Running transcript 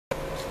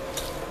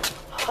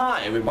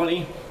Hi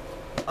everybody,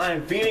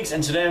 I'm Phoenix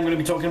and today I'm going to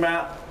be talking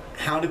about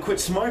how to quit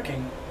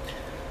smoking.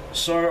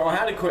 Or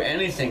how to quit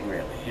anything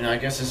really, I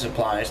guess this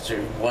applies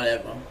to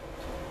whatever.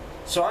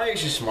 So I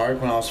used to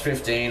smoke when I was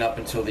 15 up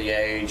until the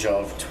age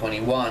of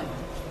 21.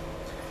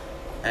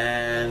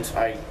 And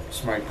I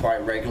smoked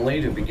quite regularly,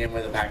 to begin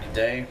with a pack a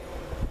day.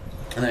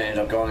 And then I ended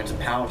up going into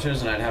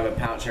pouches, and I'd have a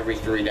pouch every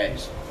 3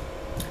 days.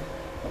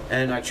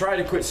 And I tried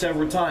to quit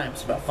several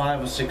times, about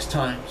 5 or 6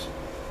 times.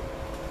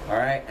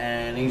 Alright,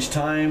 and each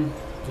time,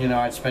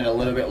 I'd spend a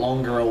little bit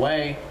longer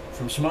away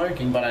from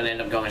smoking, but I'd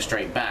end up going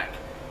straight back.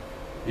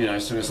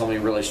 As soon as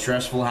something really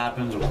stressful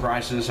happens or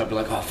crisis, I'd be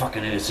like, oh, fuck,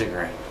 I need a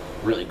cigarette.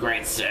 Really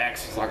great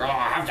sex. It's like, oh,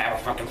 I have to have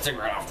a fucking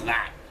cigarette after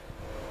that.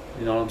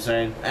 You know what I'm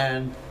saying?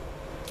 And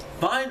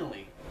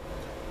finally,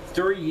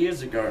 3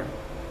 years ago,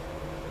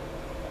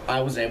 I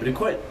was able to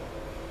quit.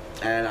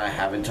 And I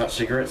haven't touched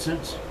cigarettes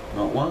since.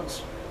 Not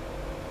once.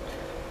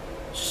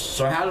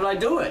 So how did I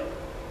do it?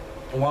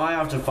 Why,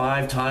 after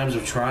 5 times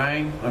of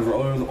trying over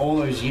all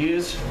those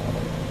years,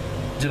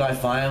 did I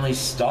finally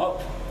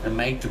stop and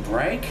make the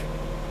break?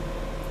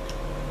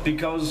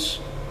 Because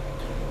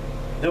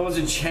there was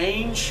a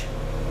change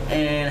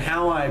in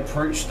how I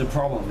approached the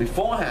problem.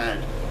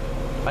 Beforehand,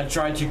 I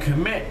tried to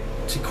commit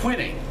to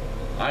quitting.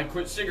 I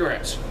quit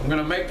cigarettes. I'm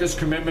gonna make this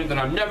commitment that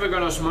I'm never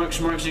gonna smoke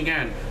smokes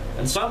again.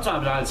 And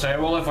sometimes I'd say,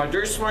 well, if I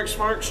do smoke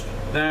smokes,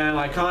 then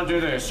I can't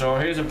do this,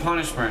 or here's a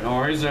punishment,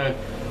 or here's a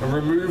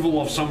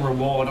removal of some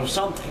reward, or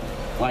something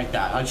like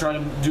that. I try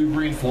to do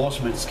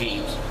reinforcement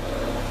schemes,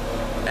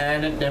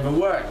 and it never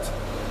worked.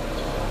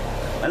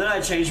 And then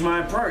I changed my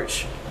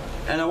approach,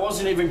 and I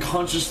wasn't even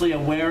consciously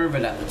aware of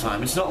it at the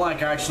time. It's not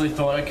like I actually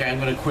thought, okay, I'm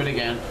gonna quit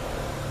again,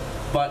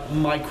 but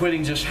my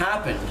quitting just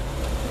happened.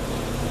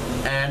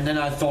 And then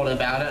I thought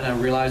about it, and I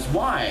realized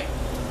why,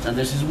 and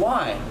this is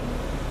why.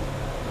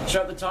 So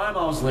at the time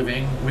I was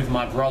living with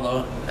my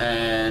brother,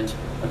 and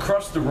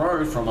across the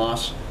road from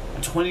us,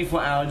 a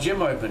 24-hour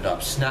gym opened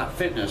up, Snap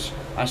Fitness.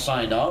 I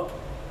signed up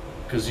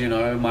because,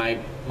 my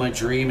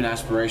dream and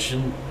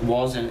aspiration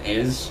was and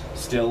is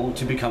still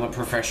to become a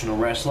professional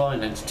wrestler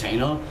and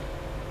entertainer.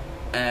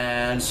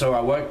 And so I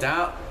worked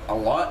out a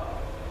lot,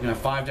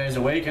 5 days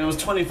a week, and it was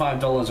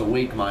 $25 a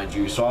week, mind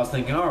you. So I was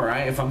thinking, all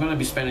right, if I'm going to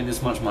be spending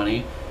this much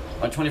money,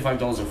 like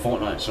 $25 a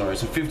fortnight, sorry,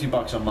 so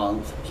 $50 a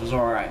month, which is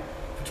all right.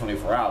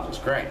 24 hours, it's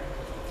great.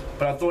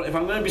 But I thought, if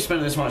I'm going to be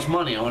spending this much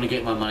money, I want to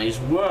get my money's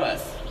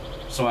worth.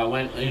 So I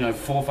went,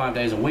 4 or 5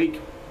 days a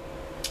week.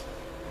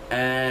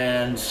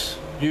 And,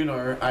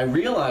 I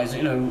realized,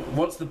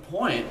 what's the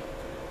point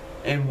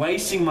in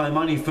wasting my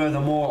money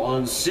furthermore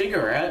on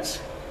cigarettes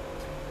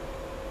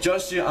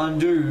just to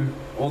undo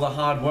all the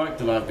hard work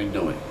that I've been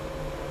doing?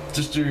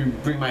 Just to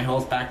bring my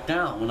health back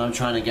down when I'm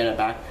trying to get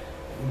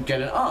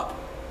it up.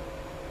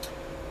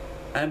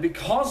 And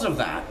because of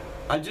that,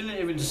 I didn't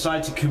even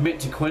decide to commit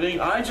to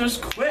quitting. I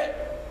just quit.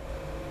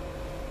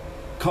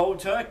 Cold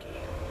turkey.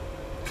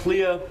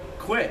 Clear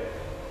quit.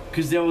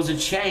 Because there was a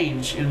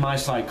change in my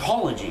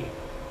psychology.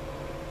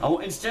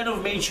 Instead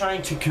of me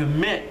trying to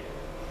commit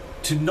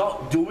to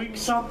not doing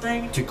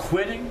something, to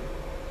quitting,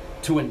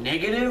 to a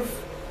negative,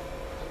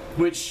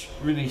 which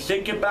when you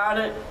think about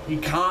it, you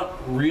can't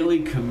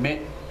really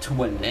commit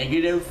to a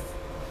negative.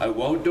 I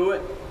won't do it.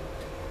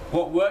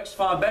 What works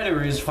far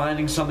better is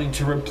finding something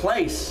to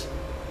replace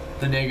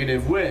the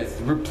negative with.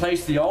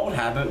 Replace the old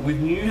habit with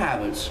new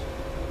habits.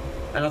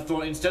 And I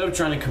thought, instead of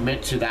trying to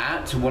commit to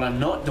that, to what I'm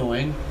not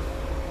doing,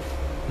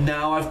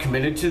 now I've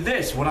committed to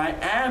this, what I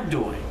am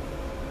doing.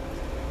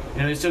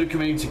 Instead of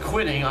committing to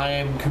quitting, I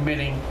am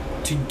committing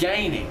to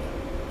gaining.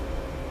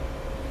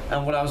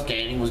 And what I was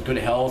gaining was good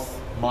health,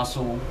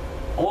 muscle,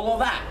 all of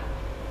that.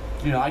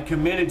 I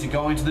committed to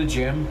going to the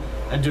gym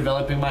and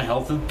developing my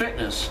health and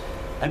fitness.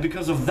 And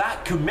because of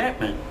that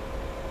commitment,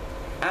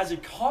 as a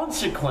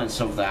consequence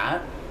of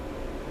that,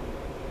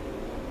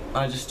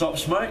 I just stopped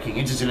smoking.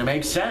 It just didn't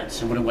make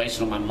sense. It would have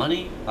wasted all my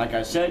money. Like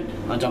I said,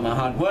 I'd done my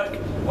hard work.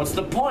 What's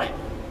the point?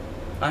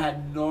 I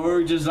had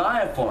no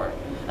desire for it.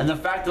 And the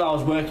fact that I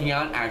was working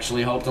out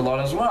actually helped a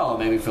lot as well. It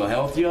made me feel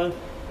healthier.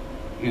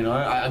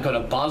 I got a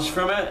buzz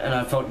from it, and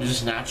I felt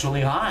just naturally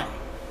high.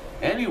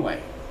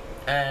 Anyway,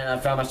 and I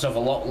found myself a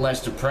lot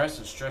less depressed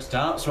and stressed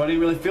out, so I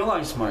didn't really feel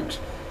like smokes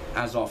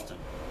as often.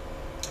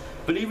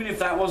 But even if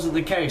that wasn't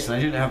the case, and I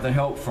didn't have the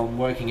help from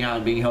working out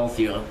and being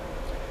healthier,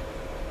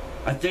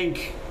 I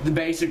think the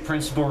basic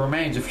principle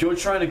remains. If you're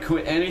trying to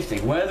quit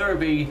anything, whether it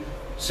be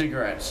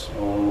cigarettes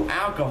or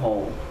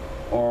alcohol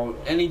or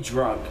any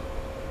drug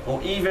or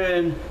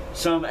even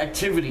some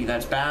activity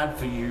that's bad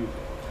for you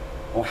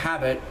or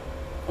habit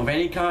of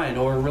any kind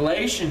or a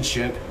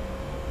relationship,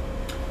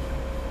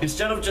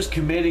 instead of just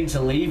committing to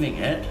leaving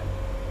it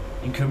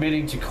and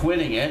committing to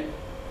quitting it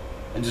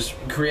and just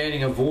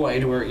creating a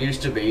void where it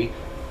used to be,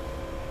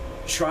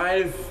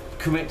 try to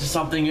commit to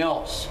something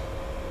else.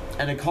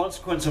 And the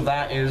consequence of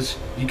that is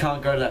you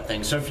can't go to that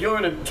thing. So if you're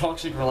in a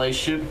toxic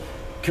relationship,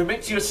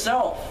 commit to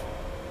yourself.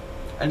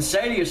 and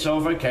say to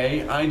yourself,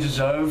 okay, I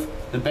deserve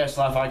the best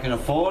life I can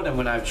afford, and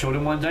when I have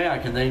children one day, I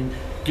can then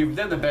give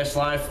them the best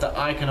life that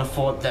I can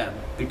afford them,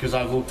 because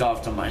I've looked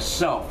after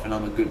myself and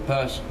I'm a good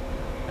person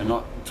and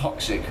not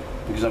toxic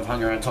because I've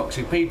hung around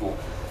toxic people.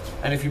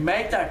 And if you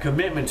make that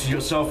commitment to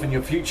yourself and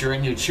your future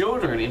and your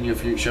children in your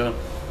future,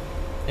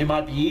 it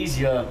might be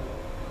easier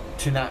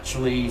to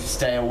naturally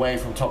stay away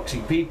from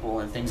toxic people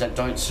and things that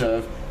don't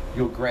serve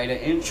your greater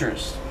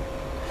interest.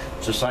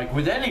 Just like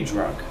with any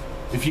drug.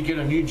 If you get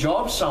a new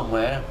job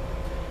somewhere,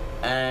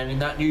 and in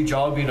that new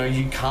job, you know,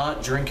 you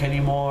can't drink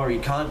anymore, or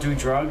you can't do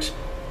drugs,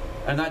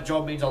 and that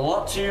job means a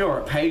lot to you, or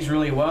it pays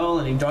really well,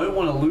 and you don't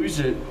want to lose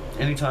it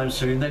anytime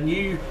soon, then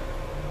you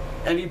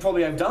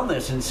probably have done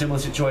this in similar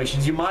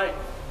situations, you might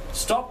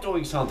stop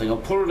doing something or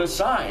put it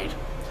aside,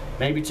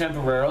 maybe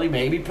temporarily,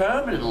 maybe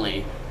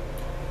permanently,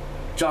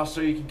 just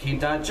so you can keep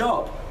that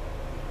job.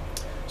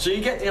 So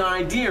you get the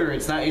idea.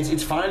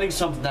 It's finding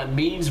something that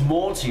means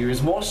more to you,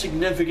 is more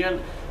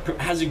significant,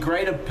 has a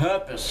greater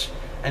purpose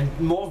and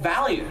more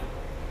value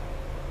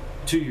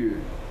to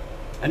you,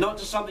 and not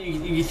just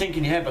something you think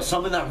in your head, but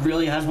something that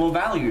really has more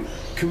value.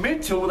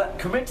 Commit to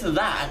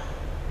that,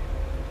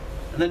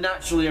 and then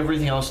naturally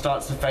everything else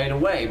starts to fade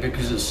away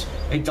because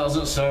it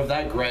doesn't serve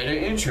that greater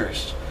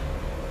interest.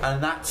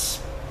 And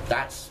that's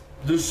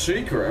the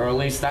secret, or at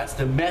least that's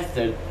the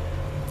method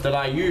that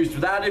I used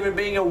without even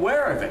being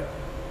aware of it.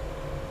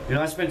 You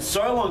know, I spent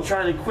so long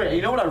trying to quit.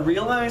 You know what I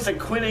realized? That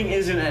quitting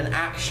isn't an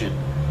action.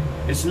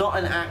 It's not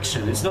an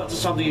action. It's not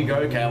just something you go,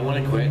 okay, I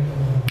want to quit.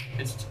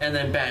 And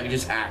then bam, you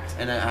just act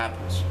and it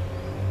happens.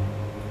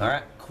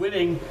 Alright?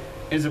 Quitting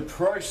is a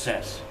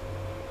process.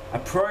 A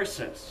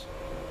process.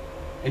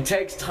 It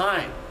takes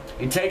time.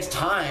 It takes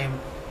time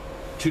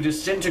to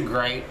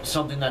disintegrate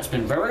something that's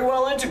been very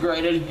well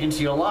integrated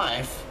into your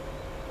life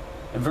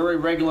and very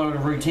regular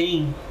and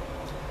routine.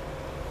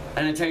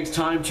 And it takes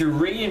time to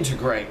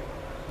reintegrate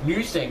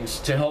new things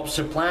to help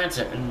supplant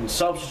it and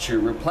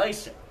substitute,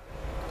 replace it.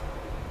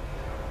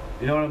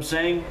 You know what I'm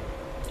saying?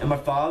 And my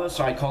father,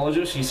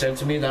 psychologist, he said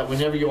to me that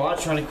whenever you are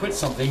trying to quit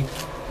something,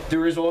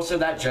 there is also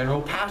that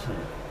general pattern.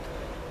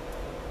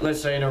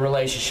 Let's say in a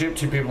relationship,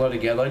 two people are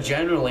together.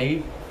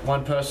 Generally,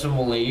 one person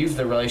will leave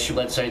the relationship.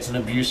 Let's say it's an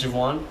abusive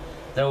one.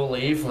 They will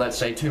leave for, let's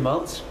say, 2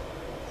 months,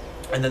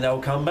 and then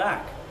they'll come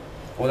back.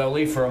 Or they'll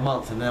leave for a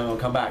month, and then they'll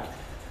come back.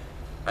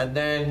 And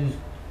then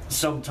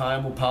some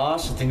time will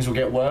pass, and things will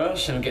get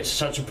worse, and it'll get to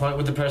such a point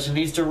where the person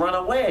needs to run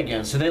away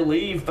again. So they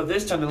leave, but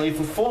this time they leave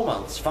for 4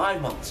 months,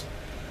 5 months.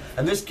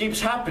 And this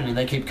keeps happening.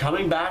 They keep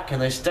coming back,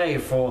 and they stay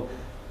for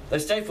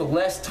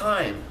less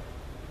time.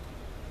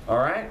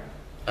 Alright?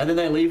 And then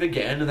they leave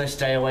again, and they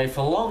stay away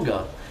for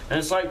longer. And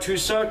it's like two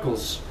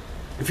circles.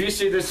 If you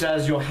see this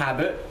as your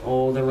habit,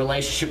 or the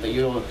relationship that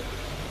you're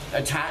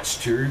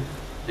attached to,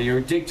 that you're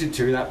addicted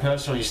to, that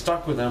person, or you're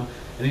stuck with them,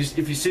 and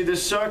if you see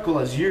this circle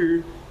as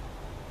you,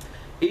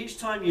 each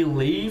time you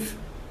leave,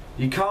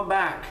 you come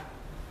back,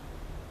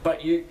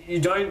 but you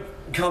don't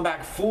come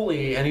back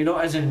fully, and you're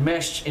not as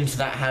enmeshed into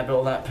that habit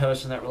or that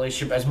person, that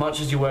relationship, as much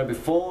as you were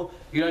before.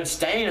 You don't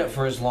stay in it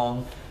for as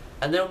long,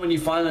 and then when you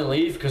finally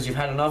leave because you've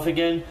had enough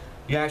again,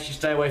 you actually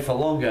stay away for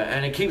longer.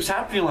 And it keeps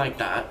happening like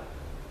that,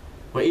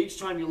 where each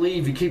time you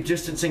leave, you keep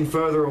distancing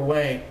further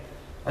away,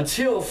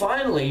 until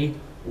finally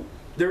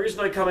there is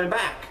no coming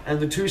back, and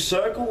the two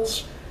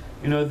circles,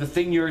 you know, the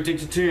thing you're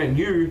addicted to and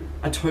you,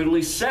 are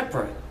totally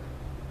separate.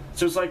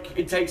 So it's like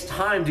it takes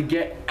time to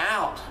get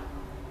out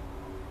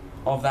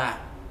of that.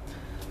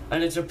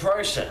 And it's a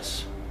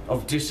process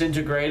of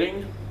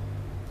disintegrating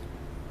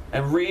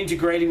and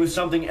reintegrating with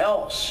something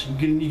else.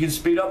 You can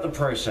speed up the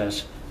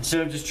process.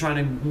 Instead of just trying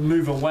to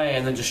move away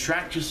and then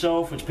distract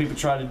yourself, which people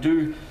try to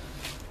do,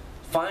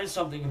 find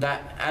something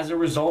that, as a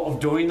result of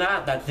doing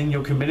that, that thing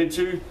you're committed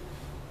to,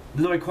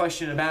 no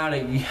question about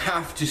it, you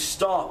have to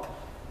stop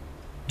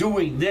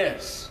doing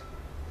this.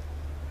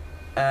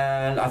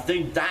 And I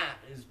think that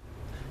is,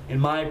 in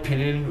my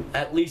opinion,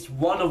 at least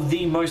one of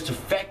the most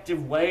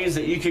effective ways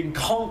that you can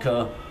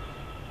conquer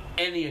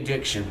any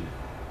addiction.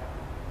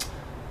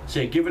 So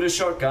yeah, give it a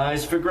shot,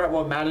 guys. Figure out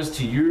what matters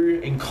to you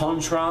in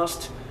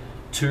contrast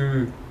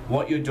to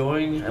what you're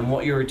doing and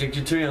what you're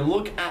addicted to, and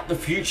look at the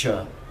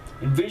future.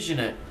 Envision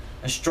it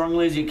as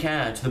strongly as you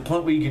can, to the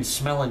point where you can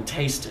smell and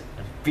taste it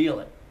and feel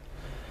it.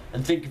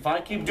 And think, if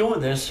I keep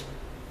doing this,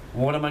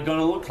 what am I going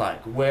to look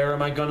like? Where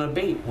am I going to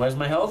be? Where's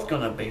my health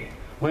going to be?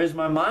 Where's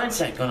my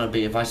mindset going to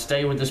be if I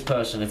stay with this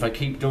person, if I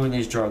keep doing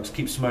these drugs,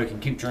 keep smoking,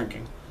 keep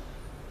drinking?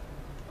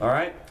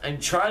 Alright?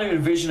 And try to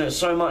envision it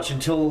so much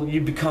until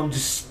you become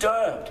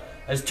disturbed,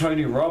 as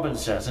Tony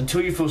Robbins says,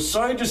 until you feel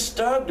so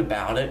disturbed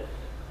about it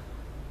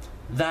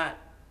that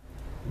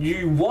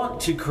you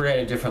want to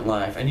create a different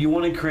life, and you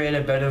want to create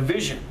a better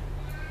vision,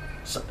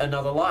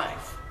 another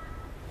life,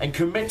 and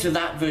commit to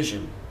that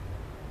vision.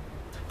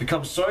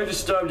 Become so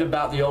disturbed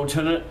about the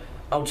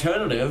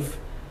alternative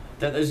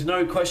that there's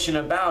no question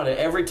about it.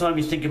 Every time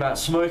you think about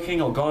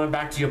smoking or going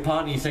back to your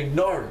partner, you think,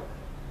 no.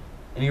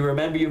 And you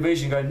remember your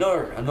vision, you go,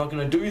 no, I'm not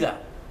going to do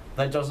that.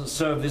 That doesn't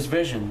serve this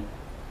vision.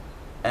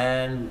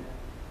 And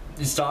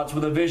it starts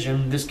with a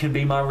vision. This can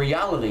be my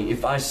reality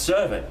if I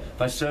serve it,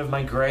 if I serve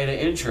my greater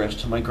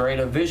interest, my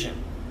greater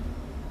vision.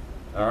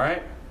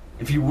 Alright?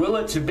 If you will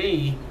it to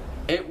be,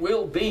 it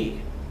will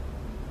be.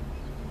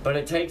 But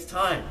it takes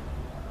time.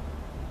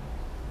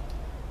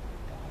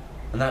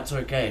 And that's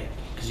okay,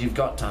 because you've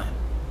got time.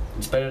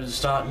 It's better to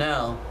start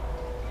now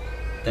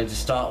than to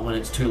start when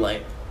it's too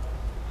late,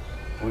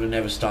 or to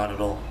never start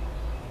at all.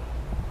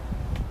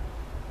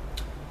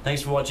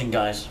 Thanks for watching,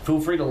 guys.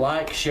 Feel free to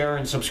like, share,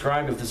 and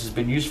subscribe if this has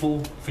been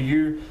useful for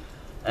you.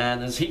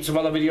 And there's heaps of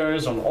other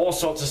videos on all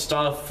sorts of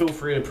stuff. Feel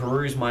free to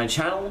peruse my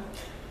channel.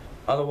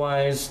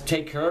 Otherwise,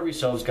 take care of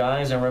yourselves,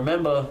 guys, and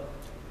remember,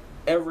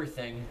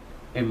 everything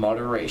in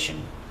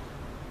moderation,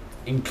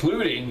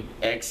 including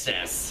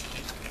excess.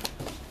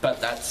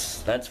 But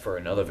that's for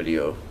another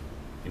video.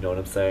 You know what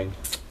I'm saying?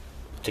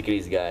 Take it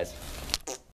easy, guys.